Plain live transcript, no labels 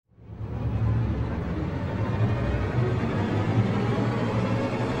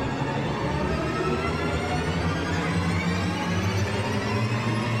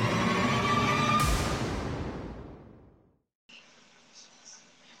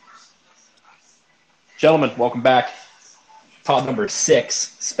Gentlemen, welcome back. Pod number 6,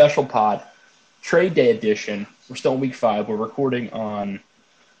 special pod, trade day edition. We're still in week 5. We're recording on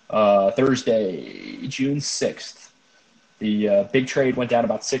Thursday, June 6th. The big trade went down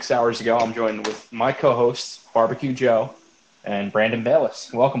about 6 hours ago. I'm joined with my co-hosts, Barbecue Joe and Brandon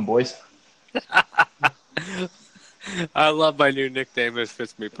Bayless. Welcome, boys. I love my new nickname. It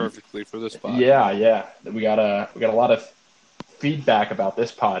fits me perfectly for this pod. Yeah. We got a lot of feedback about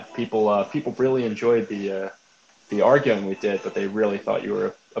this pod. People really enjoyed the arguing we did, but they really thought you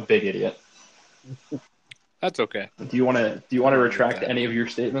were a big idiot. That's okay. Do you want to retract any of your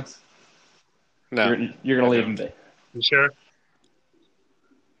statements? No. You're going to leave them be. You sure?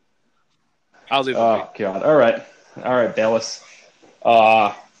 I'll leave them be. Oh, God. All right, Bayless.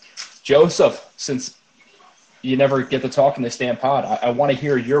 Joseph, since you never get to talk in this damn pod, I want to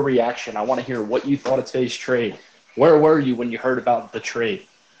hear your reaction. I want to hear what you thought of today's trade. Where were you when you heard about the trade?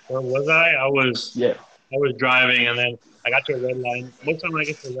 Where was I? I was driving, and then I got to a red light. Most time when I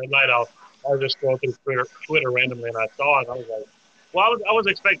get to a red light, I'll just scroll through Twitter randomly, and I saw it, and I was like, well, I was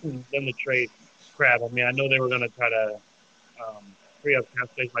expecting them to trade Crab. I mean, I know they were going to try to free up cap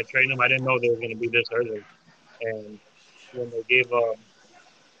space by trading him. I didn't know they were going to be this early. And when they gave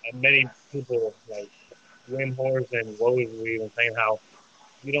and many people like Windhorse and Woes were even saying how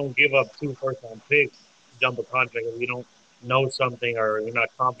you don't give up 2 first-round picks to jump a contract if you don't know something or you're not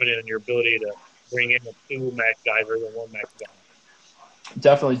confident in your ability to bring in the 2 max guys or the 1 max guy.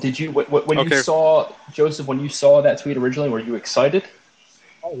 Definitely. Did you you saw Joseph? When you saw that tweet originally, were you excited?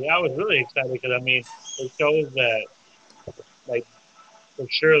 Oh yeah, I was really excited because I mean it shows that like for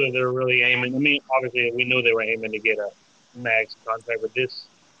sure that they're really aiming. I mean, obviously we knew they were aiming to get a max contract, but this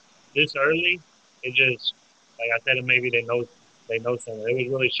early, it just like I said, maybe they know something. It was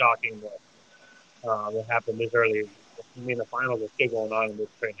really shocking that it happened this early. I mean, the finals are still going on and this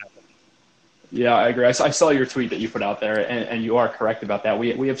trade happened. Yeah, I agree. I saw your tweet that you put out there, and you are correct about that.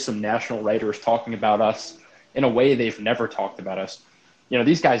 We have some national writers talking about us in a way they've never talked about us. You know,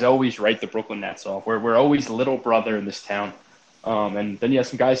 these guys always write the Brooklyn Nets off. We're always little brother in this town. And then you have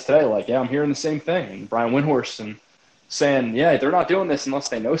some guys today like, yeah, I'm hearing the same thing. And Brian Windhorst and saying, yeah, they're not doing this unless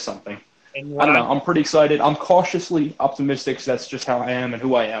they know something. I don't know. I'm pretty excited. I'm cautiously optimistic because that's just how I am and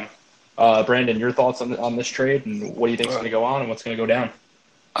who I am. Brandon, your thoughts on this trade and what do you think is going to go on and what's going to go down?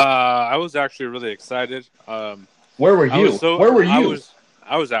 I was actually really excited. Where were you? Where were you?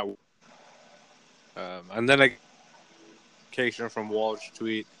 I was at and then I notification from Walsh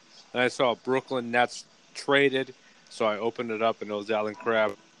tweet, and I saw Brooklyn Nets traded, so I opened it up and it was Allen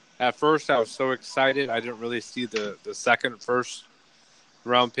Crabbe. At first, I was so excited. I didn't really see the second first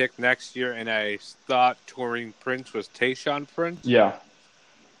round pick next year, and I thought Taurean Prince was Tayshaun Prince. Yeah.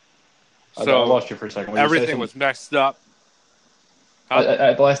 So I lost you for a second. Everything was messed up.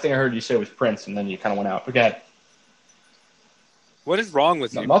 The last thing I heard you say was Prince, and then you kind of went out. Okay. What is wrong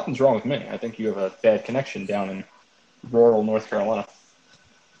with you? Nothing's wrong with me. I think you have a bad connection down in rural North Carolina.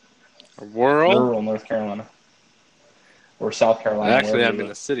 Rural North Carolina. Or South Carolina. Actually, I'm in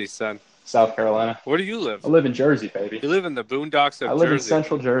the city, son. South Carolina. Where do you live? I live in Jersey, baby. You live in the boondocks of Jersey. I live in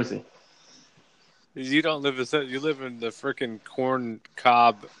Central Jersey. You don't live in... You live in the freaking corn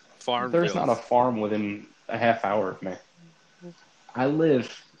cob farm. There's not a farm within a half hour of me. I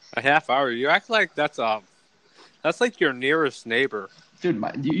live... A half hour? You act like that's like your nearest neighbor. Dude,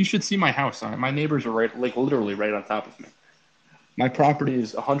 you should see my house. My neighbors are literally right on top of me. My property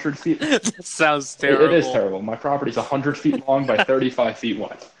is 100 feet. That sounds terrible. It is terrible. My property is 100 feet long by 35 feet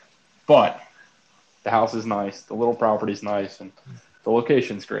wide. But the house is nice. The little property is nice, and the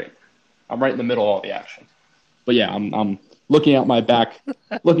location's great. I'm right in the middle of all the action. But yeah, I'm looking out my back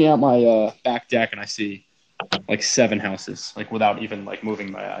deck, and I see like 7 houses, like without even like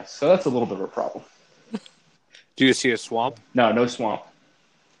moving my eyes. So that's a little bit of a problem. Do you see a swamp? No swamp.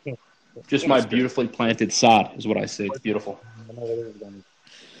 Just my beautifully planted sod is what I see. It's beautiful.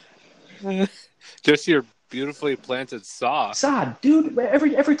 Just your beautifully planted sod. Sod, dude.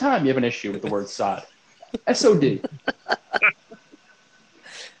 Every time you have an issue with the word sod. SOD.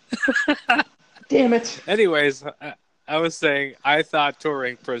 Damn it. Anyways, I was saying I thought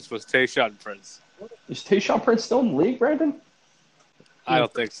Taurean Prince was Tayshaun Prince. Is Tayshaun Prince still in the league, Brandon? I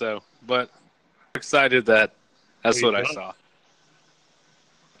don't think so, but I'm excited that that's what I saw.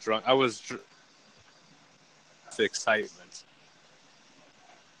 I was excitement.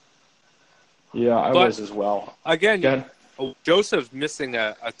 Yeah, I was as well. Again, Joseph's missing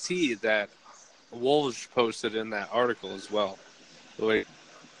a T that Walsh posted in that article as well. I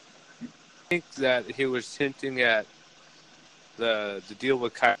think that he was hinting at the deal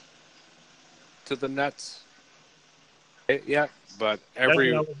with Kyrie to the Nets. Yeah, but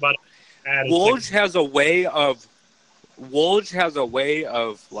Woj has a way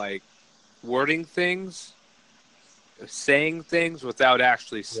of like wording things, saying things without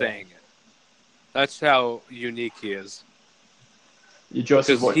actually saying it. That's how unique he is.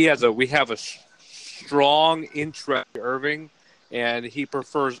 Because we have a strong interest in Irving, and he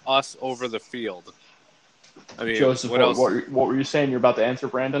prefers us over the field. I mean, Joseph, what were you saying? You're about to answer,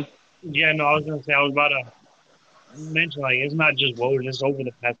 Brandon? Yeah, no, I was gonna say I was about to mention like it's not just Woj. It's over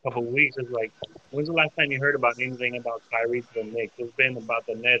the past couple of weeks. It's like when's the last time you heard about anything about Kyrie to the Knicks? It's been about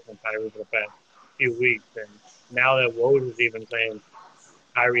the Nets and Kyrie for the past few weeks, and now that Woj is even saying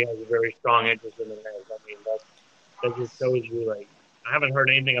Kyrie has a very strong interest in the Nets, I mean that just shows you like I haven't heard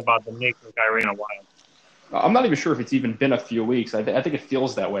anything about the Knicks and Kyrie in a while. I'm not even sure if it's even been a few weeks. I think it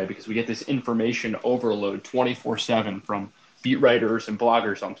feels that way because we get this information overload 24/7 from beat writers and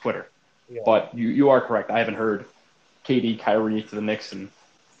bloggers on Twitter. Yeah. But you are correct. I haven't heard KD, Kyrie to the Knicks, and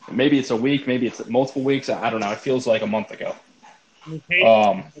maybe it's a week, maybe it's multiple weeks. I don't know. It feels like a month ago.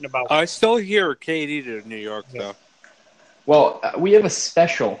 I still hear KD to New York, though. Well, we have a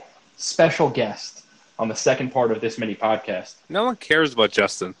special guest on the second part of this mini podcast. No one cares about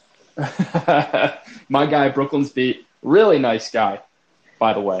Justin. My guy, BrooklynsBeat, really nice guy,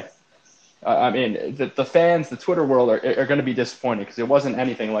 by the way. I mean, the fans, the Twitter world are going to be disappointed because it wasn't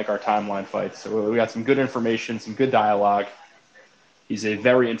anything like our timeline fights. So we got some good information, some good dialogue. He's a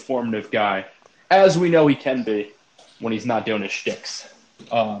very informative guy, as we know he can be when he's not doing his shticks.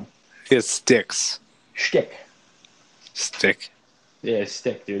 His sticks. Shtick. Stick. Yeah,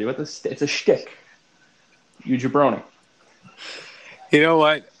 stick, dude. It's a shtick. You jabroni. You know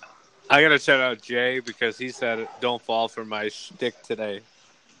what? I got to shout out Jay because he said, don't fall for my shtick today.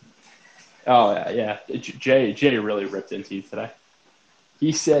 Oh, yeah. Jay really ripped into you today.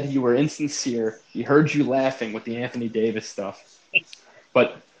 He said you were insincere. He heard you laughing with the Anthony Davis stuff.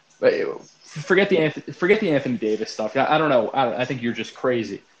 But forget the Anthony Davis stuff. I don't know. I think you're just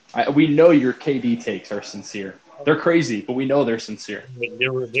crazy. We know your KD takes are sincere. They're crazy, but we know they're sincere.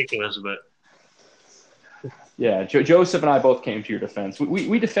 They're ridiculous, but... Yeah, Joseph and I both came to your defense.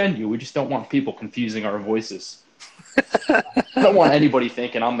 We defend you. We just don't want people confusing our voices. I don't want anybody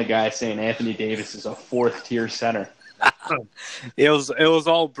thinking I'm the guy saying Anthony Davis is a fourth-tier center. It was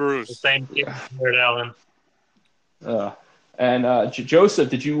all Bruce. The same thing here at Allen. And Joseph,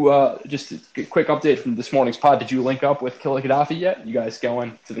 did you just a quick update from this morning's pod? Did you link up with Killer Gaddafi yet? You guys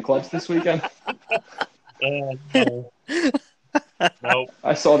going to the clubs this weekend? No. Nope.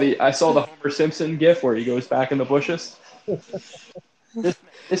 I saw the Homer Simpson gif where he goes back in the bushes.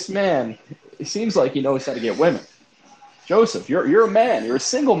 This man, it seems like he knows how to get women. Joseph, you're a man. You're a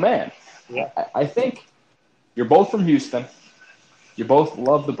single man. Yeah. I think you're both from Houston. You both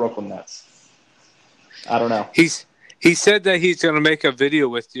love the Brooklyn Nets. I don't know. He said that he's going to make a video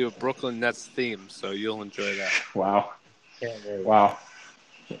with you, a Brooklyn Nets theme, so you'll enjoy that. Wow. Wow.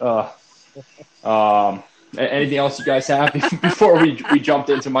 Anything else you guys have before we jumped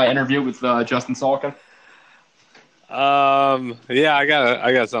into my interview with Justin Salkin? Yeah, I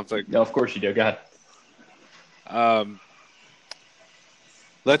got something. No, of course you do. Go ahead.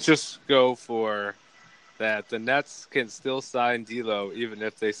 Let's just go for that. The Nets can still sign D'Lo even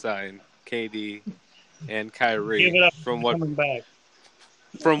if they sign KD and Kyrie. From what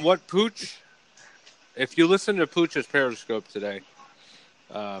Pooch, if you listen to Pooch's Periscope today,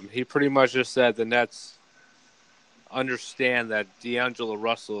 he pretty much just said the Nets understand that D'Angelo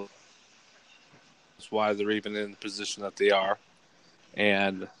Russell is why they're even in the position that they are,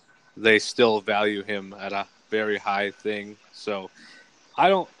 and they still value him at a very high thing. So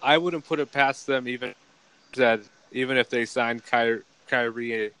I wouldn't put it past them even if they signed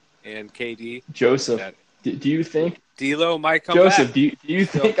Kyrie and KD. Joseph, do you think D'Lo might come Joseph, back? do you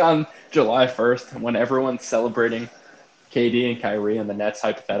think on July 1st, when everyone's celebrating KD and Kyrie and the Nets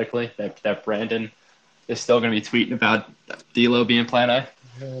hypothetically, that Brandon is still going to be tweeting about D'Lo being Plan A?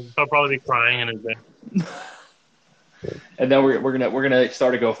 He'll probably be crying in his bed. And then we're gonna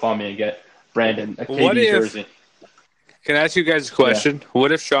start a GoFundMe and get Brandon a KD jersey. Can I ask you guys a question? Yeah.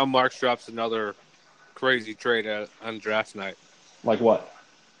 What if Sean Marks drops another crazy trade on draft night? Like what?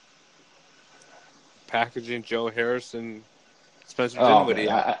 Packaging Joe Harris and Spencer Dinwiddie.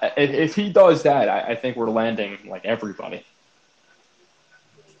 If he does that, I think we're landing like everybody.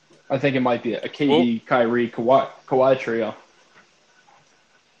 I think it might be a KD, Kyrie, Kawhi trio.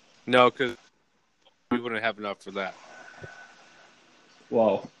 No, because we wouldn't have enough for that.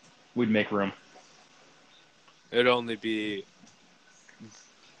 Well, we'd make room. It'd only be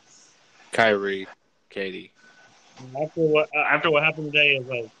Kyrie, KD. After what happened today,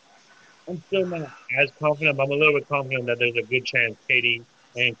 I'm still not as confident, but I'm a little bit confident that there's a good chance KD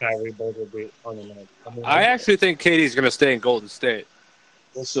and Kyrie both will be on the Nets. I actually think Katie's going to stay in Golden State.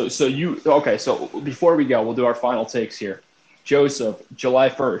 So before we go, we'll do our final takes here. Joseph, July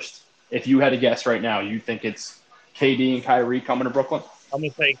 1st, if you had to guess right now, you think it's KD and Kyrie coming to Brooklyn? I'm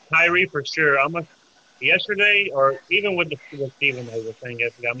going to say Kyrie for sure. Yesterday, or even with Steven, I was saying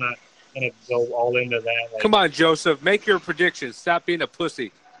yesterday, I'm not going to go all into that. Come on, Joseph. Make your predictions. Stop being a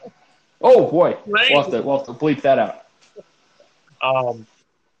pussy. Oh, boy. We'll have to bleep that out.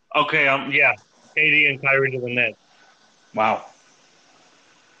 Okay, yeah. KD and Kyrie to the Nets. Wow.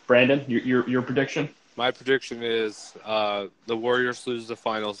 Brandon, your prediction? My prediction is the Warriors lose the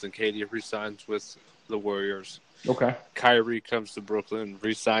finals and KD resigns with the Warriors. Okay. Kyrie comes to Brooklyn,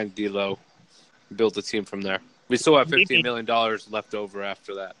 resign D'Lo, build the team from there. We still have $15 million left over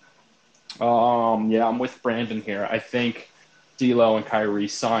after that. Yeah, I'm with Brandon here. I think D'Lo and Kyrie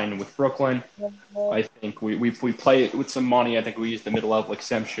sign with Brooklyn. I think we play it with some money. I think we use the mid-level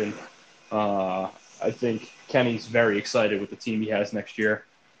exemption. I think Kenny's very excited with the team he has next year.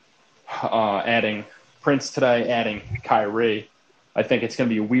 Adding Prince today, adding Kyrie. I think it's going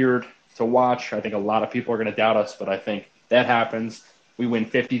to be weird to watch. I think a lot of people are going to doubt us, but I think that happens. We win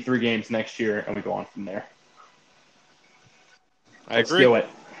 53 games next year, and we go on from there. Let's do it.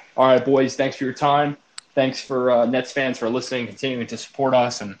 All right, boys, thanks for your time. Thanks for Nets fans for listening, continuing to support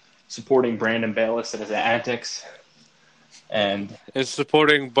us, and supporting Brandon Bayless and his antics. And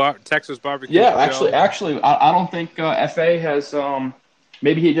supporting Texas Barbecue. Yeah, actually, I don't think FA has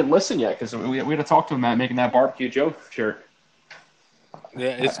maybe he didn't listen yet because we had to talk to him about making that Barbecue Joe shirt. Yeah,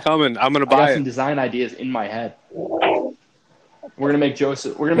 it's coming. I'm going to buy I got some design ideas in my head. We're gonna make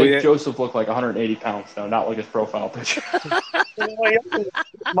Joseph. We're gonna make Joseph look like 180 pounds, though, not like his profile picture.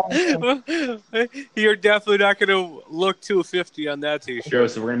 You're definitely not gonna look 250 on that T-shirt.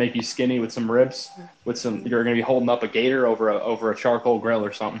 Joseph, we're gonna make you skinny with some ribs. You're gonna be holding up a gator over a charcoal grill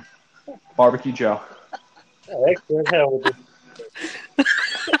or something. Barbecue Joe.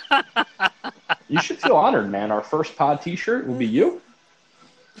 You should feel honored, man. Our first pod T-shirt will be you.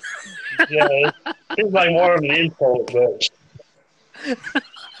 Yeah, it seems like more of an insult, but.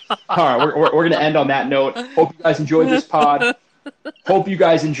 All right, we're going to end on that note. Hope you guys enjoyed this pod. Hope you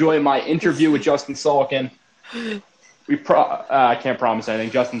guys enjoy my interview with Justin Salkin. I can't promise anything.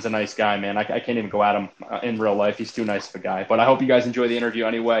 Justin's a nice guy, man. I can't even go at him in real life. He's too nice of a guy. But I hope you guys enjoy the interview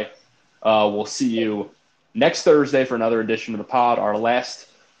anyway. We'll see you next Thursday for another edition of the pod, our last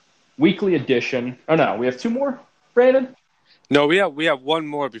weekly edition. Oh, no, we have two more, Brandon? No, we have one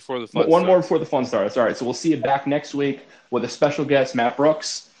more before the fun One more before the fun starts. All right, so we'll see you back next week with a special guest, Matt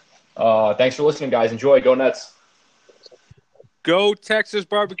Brooks. Thanks for listening, guys. Enjoy. Go Nets. Go Texas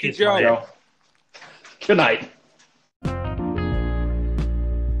Barbecue Joe. Good night.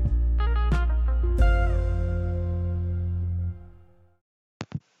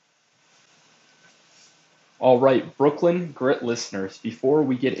 All right, Brooklyn Grit listeners, before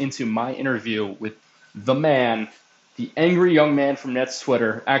we get into my interview with the man, the angry young man from Nets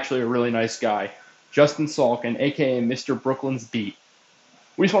Twitter, actually a really nice guy, Justin Salkin, a.k.a. Mr. BrooklynsBeat.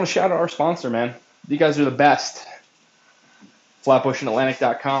 We just want to shout out our sponsor, man. You guys are the best.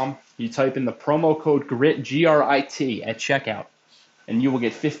 FlatbushAndAtlantic.com. You type in the promo code GRIT, G-R-I-T, at checkout, and you will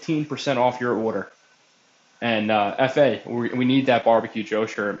get 15% off your order. And FA, we need that Barbecue Joe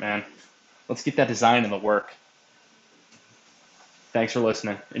shirt, man. Let's get that design in the work. Thanks for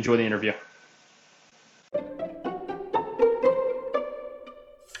listening. Enjoy the interview.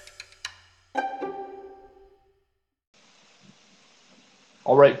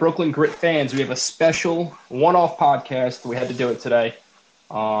 All right, Brooklyn Grit fans, we have a special one-off podcast. We had to do it today.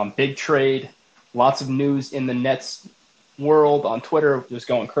 Big trade, lots of news in the Nets world on Twitter, just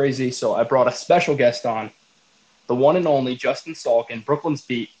going crazy. So I brought a special guest on, the one and only Justin Salkin,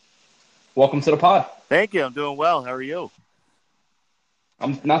 BrooklynsBeat. Welcome to the pod. Thank you. I'm doing well. How are you?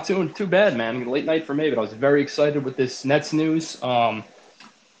 I'm not doing too bad, man. Late night for me, but I was very excited with this Nets news.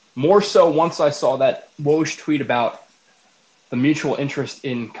 More so once I saw that Woj tweet about the mutual interest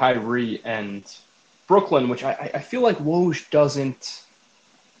in Kyrie and Brooklyn, which I feel like Woj doesn't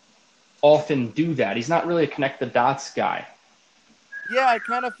often do that. He's not really a connect-the-dots guy. Yeah, I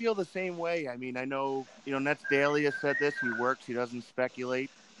kind of feel the same way. I mean, I know, Nets Daily has said this. He works. He doesn't speculate.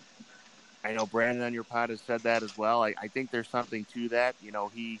 I know Brandon on your pod has said that as well. I think there's something to that.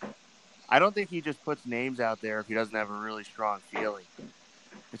 I don't think he just puts names out there if he doesn't have a really strong feeling.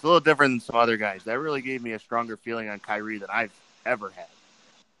 It's a little different than some other guys. That really gave me a stronger feeling on Kyrie than I've ever had.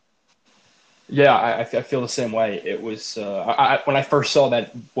 Yeah, I feel the same way. It was when I first saw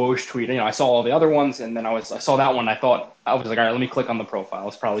that Woj tweet. I saw all the other ones, and then I saw that one. I was like, all right, let me click on the profile.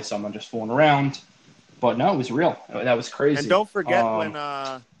 It's probably someone just fooling around. But no, it was real. That was crazy. And don't forget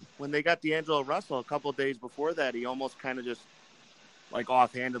when they got D'Angelo Russell a couple of days before that, he almost kind of just like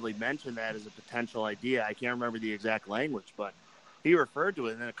offhandedly mentioned that as a potential idea. I can't remember the exact language, but he referred to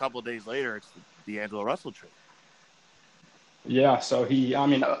it. And then a couple of days later, it's the D'Angelo Russell trade. Yeah, so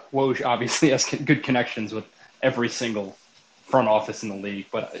Woj obviously has good connections with every single front office in the league.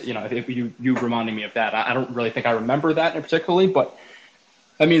 But, if you reminding me of that, I don't really think I remember that in particularly, but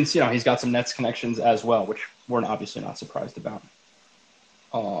that means, he's got some Nets connections as well, which we're obviously not surprised about.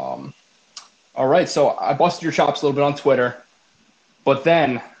 All right, so I busted your chops a little bit on Twitter, but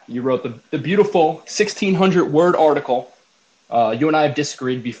then you wrote the beautiful 1,600-word article. You and I have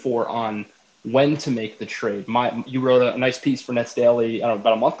disagreed before on when to make the trade. You wrote a nice piece for Nets Daily,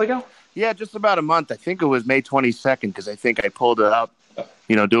 about a month ago? Yeah, just about a month. I think it was May 22nd because I think I pulled it up,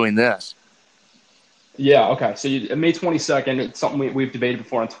 doing this. Yeah, okay. So May 22nd, it's something we've debated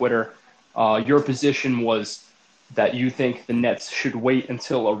before on Twitter. Your position was that you think the Nets should wait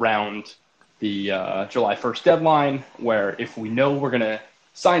until around the July 1st deadline, where if we know we're going to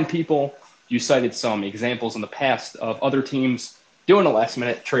sign people, you cited some examples in the past of other teams doing a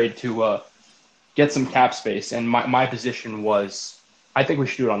last-minute trade to get some cap space. And my position was I think we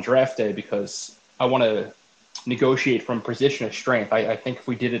should do it on draft day because I want to negotiate from a position of strength. I think if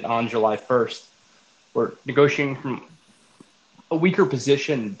we did it on July 1st, we're negotiating from a weaker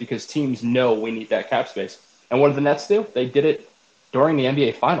position because teams know we need that cap space. And what did the Nets do? They did it during the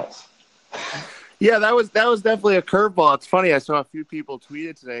NBA Finals. Yeah, that was definitely a curveball. It's funny. I saw a few people tweet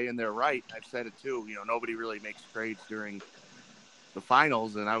it today, and they're right. I've said it too. Nobody really makes trades during the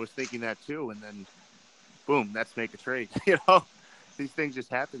finals, and I was thinking that too. And then, boom, let's make a trade. These things just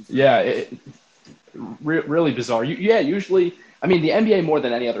happen. Yeah, really bizarre. Usually, the NBA more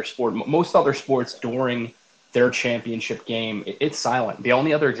than any other sport, most other sports during their championship game, it's silent. The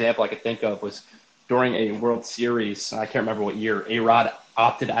only other example I could think of was during a World Series. I can't remember what year. A-Rod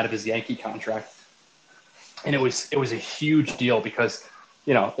opted out of his Yankee contract, and it was a huge deal because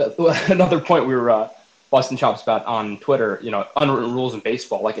another point we were busting chops about on Twitter. Unwritten rules in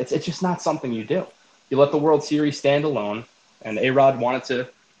baseball, like it's just not something you do. You let the World Series stand alone, and A-Rod wanted to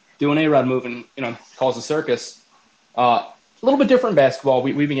do an A-Rod move and calls a circus. A little bit different in basketball.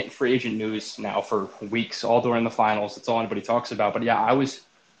 We've been getting free agent news now for weeks, all during the finals. That's all anybody talks about. But yeah, I was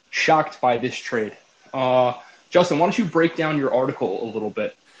shocked by this trade. Justin, why don't you break down your article a little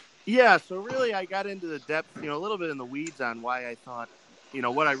bit? Yeah, so really I got into the depth, a little bit in the weeds on why I thought,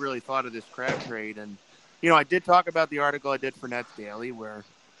 what I really thought of this Crab trade. And, I did talk about the article I did for Nets Daily where,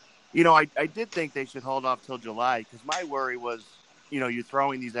 I did think they should hold off till July because my worry was, you're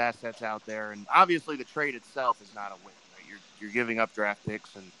throwing these assets out there. And obviously the trade itself is not a win. Right? You're giving up draft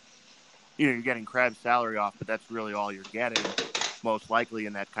picks and, you're getting Crab's salary off, but that's really all you're getting most likely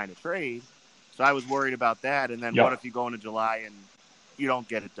in that kind of trade. So I was worried about that. And then what if you go into July and you don't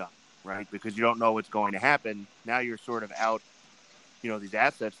get it done, right? Because you don't know what's going to happen. Now you're sort of out, these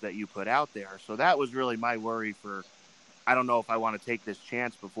assets that you put out there. So that was really my worry for, I don't know if I want to take this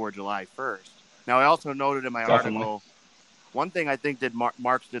chance before July 1st. Now, I also noted in my article, one thing I think that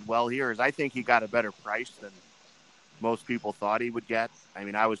Marks did well here is I think he got a better price than most people thought he would get.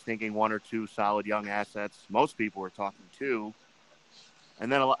 I was thinking one or two solid young assets. Most people were talking two.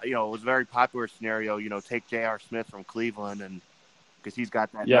 And then, it was a very popular scenario, take J.R. Smith from Cleveland and because he's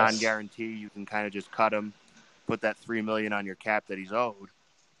got that non-guarantee, you can kind of just cut him, put that $3 million on your cap that he's owed.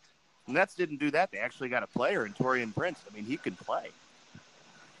 And Nets didn't do that. They actually got a player in Taurean Prince. he can play.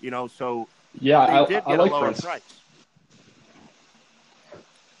 So yeah, they did I get like a lower Prince. price.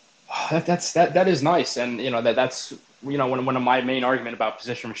 That is nice, and that's one of my main argument about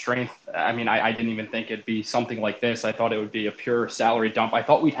position of strength. I didn't even think it'd be something like this. I thought it would be a pure salary dump. I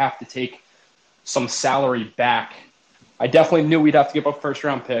thought we'd have to take some salary back. I definitely knew we'd have to give up a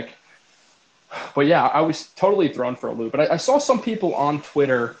first-round pick. But, yeah, I was totally thrown for a loop. But I saw some people on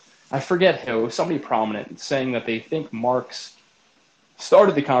Twitter, I forget who, somebody prominent, saying that they think Marks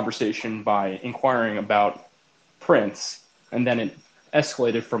started the conversation by inquiring about Prince, and then it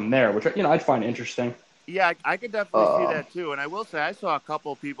escalated from there, which, I'd find interesting. Yeah, I could definitely see that, too. And I will say I saw a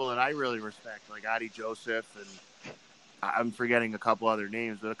couple of people that I really respect, like Adi Joseph, and I'm forgetting a couple other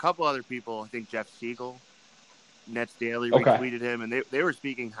names, but a couple other people, I think Jeff Siegel, Nets Daily retweeted him, and they were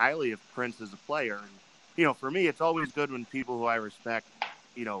speaking highly of Prince as a player. And, for me, it's always good when people who I respect,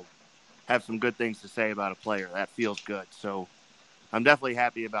 have some good things to say about a player. That feels good. So I'm definitely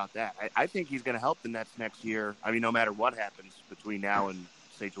happy about that. I think he's going to help the Nets next year. No matter what happens between now and,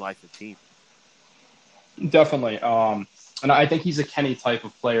 say, July 15th. Definitely. And I think he's a Kenny type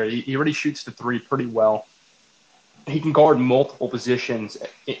of player. He already shoots the three pretty well. he can guard multiple positions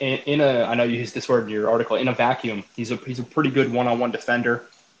in a. I know you used this word in your article. In a vacuum, he's a pretty good one-on-one defender.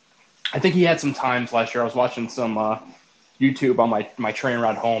 I think he had some times last year. I was watching some YouTube on my train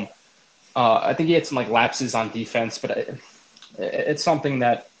ride home. I think he had some like lapses on defense, but it's something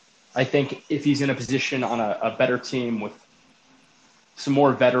that I think if he's in a position on a better team with some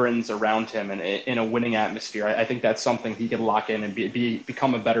more veterans around him and in a winning atmosphere, I think that's something he could lock in and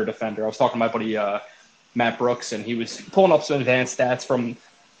become a better defender. I was talking to my buddy Matt Brooks, and he was pulling up some advanced stats from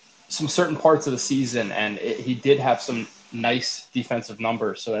some certain parts of the season, and he did have some nice defensive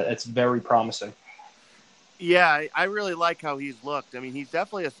numbers, so it's very promising. Yeah, I really like how he's looked. I mean, he's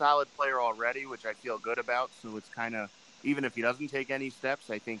definitely a solid player already, which I feel good about. So it's kind of, even if he doesn't take any steps,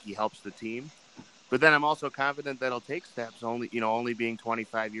 I think he helps the team. But then I'm also confident that he'll take steps, only being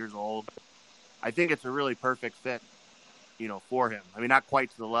 25 years old. I think it's a really perfect fit, for him. I mean, not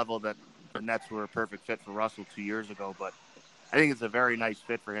quite to the level that the Nets were a perfect fit for Russell 2 years ago, but I think it's a very nice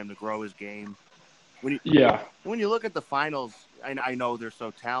fit for him to grow his game. When you look at the finals, I know they're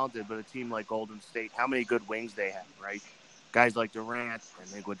so talented, but a team like Golden State, how many good wings they have, right? Guys like Durant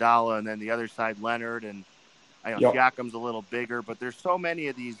and Iguodala, and then the other side, Leonard, and I know Siakam's a little bigger, but there's so many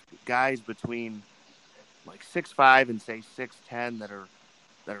of these guys between like 6'5" and say 6'10" that are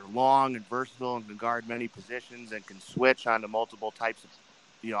long and versatile and can guard many positions and can switch onto multiple types of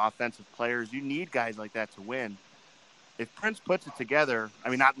offensive players. You need guys like that to win. If Prince puts it together, I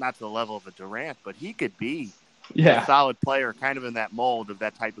mean, not to the level of a Durant, but he could be a solid player, kind of in that mold of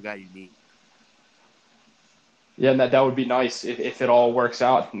that type of guy you need. Yeah, and that would be nice if it all works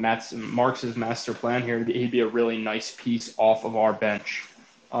out. Mark's master plan here, he'd be a really nice piece off of our bench.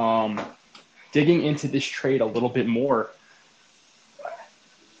 Digging into this trade a little bit more,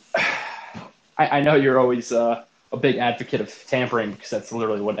 I know you're always a big advocate of tampering because that's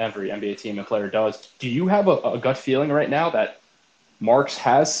literally what every NBA team and player does. Do you have a gut feeling right now that Marks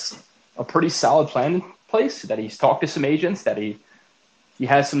has a pretty solid plan in place, that he's talked to some agents, that he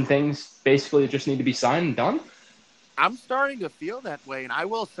has some things basically that just need to be signed and done? I'm starting to feel that way, and I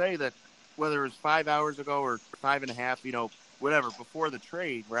will say that whether it was 5 hours ago or 5.5, whatever, before the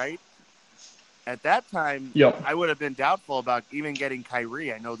trade, right? At that time, I would have been doubtful about even getting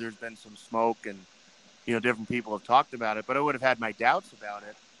Kyrie. I know there's been some smoke and, different people have talked about it, but I would have had my doubts about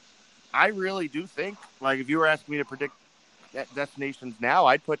it. I really do think, like, if you were asking me to predict destinations now,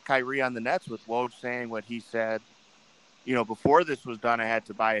 I'd put Kyrie on the Nets with Woj saying what he said. Before this was done, I had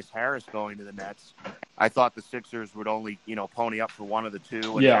Tobias Harris going to the Nets. I thought the Sixers would only, pony up for one of the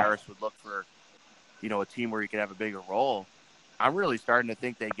two, and Harris would look for, a team where he could have a bigger role. I'm really starting to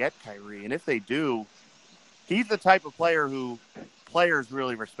think they get Kyrie. And if they do, he's the type of player who players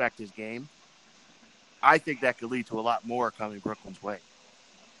really respect his game. I think that could lead to a lot more coming Brooklyn's way.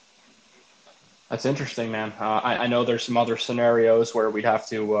 That's interesting, man. I know there's some other scenarios where we'd have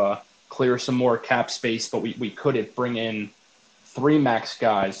to clear some more cap space, but we couldn't bring in 3 max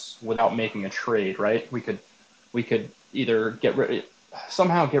guys without making a trade, right? We could either get rid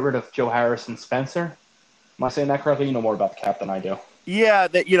of Joe Harris and Spencer. Am I saying that correctly? You know more about the cap than I do. Yeah,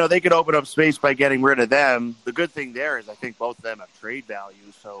 they could open up space by getting rid of them. The good thing there is I think both of them have trade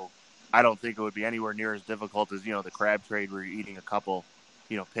value, so I don't think it would be anywhere near as difficult as, the Crab trade where you're eating a couple,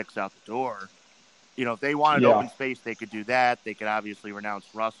 picks out the door. If they wanted open space, they could do that. They could obviously renounce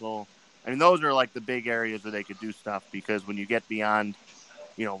Russell. I mean, those are like the big areas where they could do stuff because when you get beyond,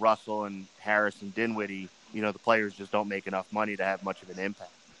 Russell and Harris and Dinwiddie, the players just don't make enough money to have much of an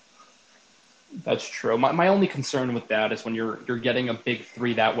impact. That's true. My only concern with that is when you're getting a big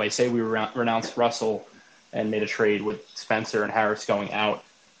 3 that way. Say we renounced Russell and made a trade with Spencer and Harris going out,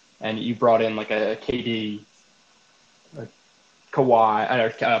 and you brought in like a KD,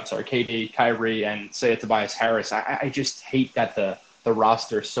 KD, Kyrie, and say a Tobias Harris. I just hate that the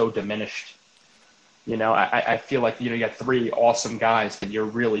roster is so diminished. I feel like you got 3 awesome guys, but you're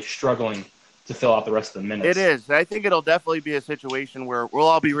really struggling to fill out the rest of the minutes. It is. I think it'll definitely be a situation where we'll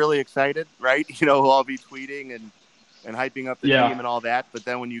all be really excited, right? We'll all be tweeting and hyping up the team and all that. But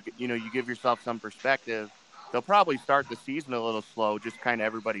then when you give yourself some perspective, they'll probably start the season a little slow, just kind of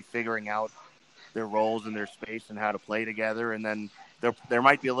everybody figuring out their roles and their space and how to play together. And then there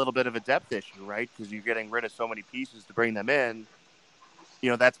might be a little bit of a depth issue, right? Because you're getting rid of so many pieces to bring them in.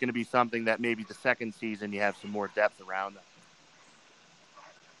 That's going to be something that maybe the second season you have some more depth around them.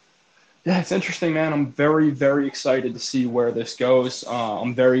 Yeah, it's interesting, man. I'm very, very excited to see where this goes.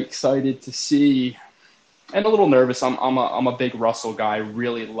 I'm very excited to see, and a little nervous. I'm a big Russell guy.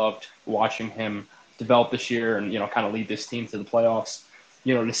 Really loved watching him develop this year and kind of lead this team to the playoffs.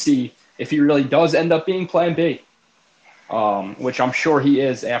 To see if he really does end up being Plan B, which I'm sure he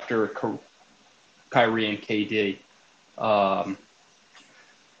is after Kyrie and KD. But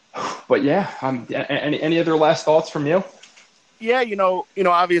yeah, any other last thoughts from you? Yeah,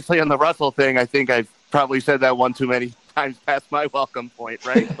 obviously on the Russell thing, I think I've probably said that one too many times past my welcome point,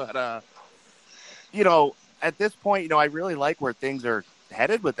 right? But at this point, I really like where things are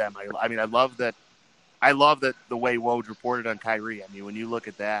headed with them. I mean, I love that. I love that the way Woj reported on Kyrie. I mean, when you look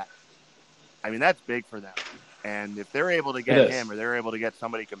at that, I mean, that's big for them. And if they're able to get him or they're able to get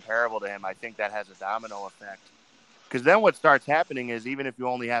somebody comparable to him, I think that has a domino effect. Because then what starts happening is even if you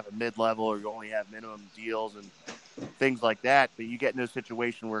only have a mid-level or you only have minimum deals and things like that, but you get into a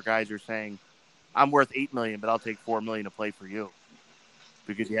situation where guys are saying, I'm worth $8 million, but I'll take $4 million to play for you.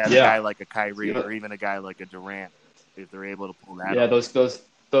 Because you have a guy like a Kyrie or even a guy like a Durant, if they're able to pull that off.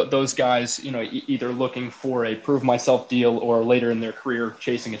 Those guys, either looking for a prove myself deal or later in their career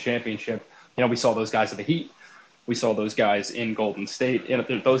chasing a championship. We saw those guys at the Heat. We saw those guys in Golden State.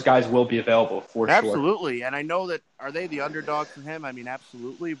 Those guys will be available for sure. Absolutely. And I know that, are they the underdog for him? I mean,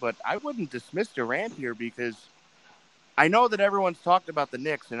 absolutely. But I wouldn't dismiss Durant here because I know that everyone's talked about the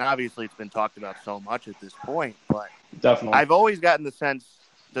Knicks, and obviously it's been talked about so much at this point. But definitely, I've always gotten the sense,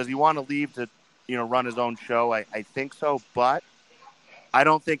 does he want to leave to, run his own show? I think so. But I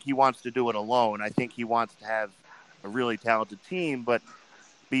don't think he wants to do it alone. I think he wants to have a really talented team, but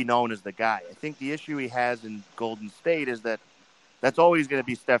be known as the guy. I think the issue he has in Golden State is that that's always going to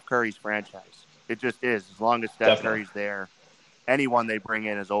be Steph Curry's franchise. It just is. As long as Steph Curry's there, anyone they bring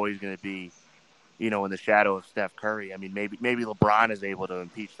in is always going to be, in the shadow of Steph Curry. I mean, maybe LeBron is able to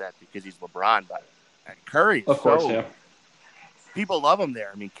impeach that because he's LeBron, but Curry, of course, yeah. People love him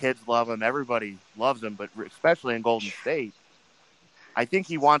there. I mean, kids love him. Everybody loves him, but especially in Golden State, I think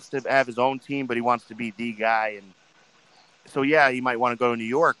he wants to have his own team, but he wants to be the guy. And so, yeah, he might want to go to New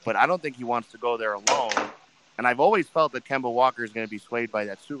York, but I don't think he wants to go there alone. And I've always felt that Kemba Walker is going to be swayed by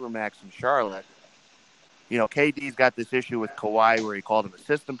that Supermax in Charlotte. KD's got this issue with Kawhi where he called him a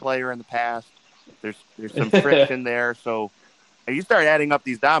system player in the past. There's some friction there. So you start adding up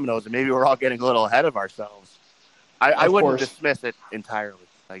these dominoes, and maybe we're all getting a little ahead of ourselves. I wouldn't dismiss it entirely.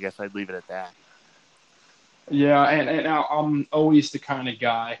 I guess I'd leave it at that. Yeah, and I'm always the kind of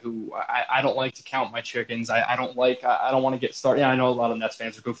guy who I don't like to count my chickens. I don't want to get started. Yeah, I know a lot of Nets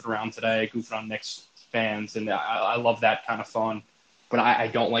fans are goofing around today, goofing on Knicks fans, and I love that kind of fun. But I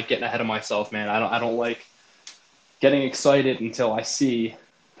don't like getting ahead of myself, man. I don't like getting excited until I see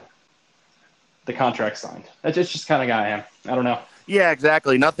the contract signed. That's just kind of guy I am. I don't know. Yeah,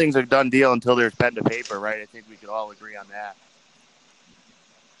 exactly. Nothing's a done deal until there's pen to paper, right? I think we could all agree on that.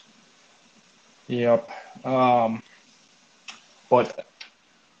 Yep. But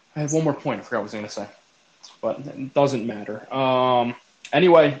I have one more point. I forgot what I was going to say, but it doesn't matter.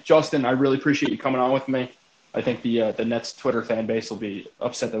 Anyway, Justin, I really appreciate you coming on with me. I think the Nets Twitter fan base will be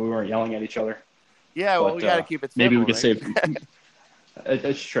upset that we weren't yelling at each other. Yeah, well, we got to keep it simple, maybe we could right? save.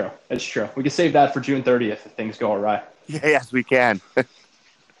 It's true. It's true. We could save that for June 30th if things go awry. Yeah, yes, we can.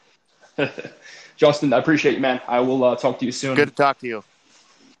 Justin, I appreciate you, man. I will talk to you soon. Good to talk to you.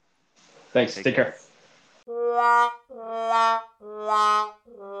 Thanks. Take care.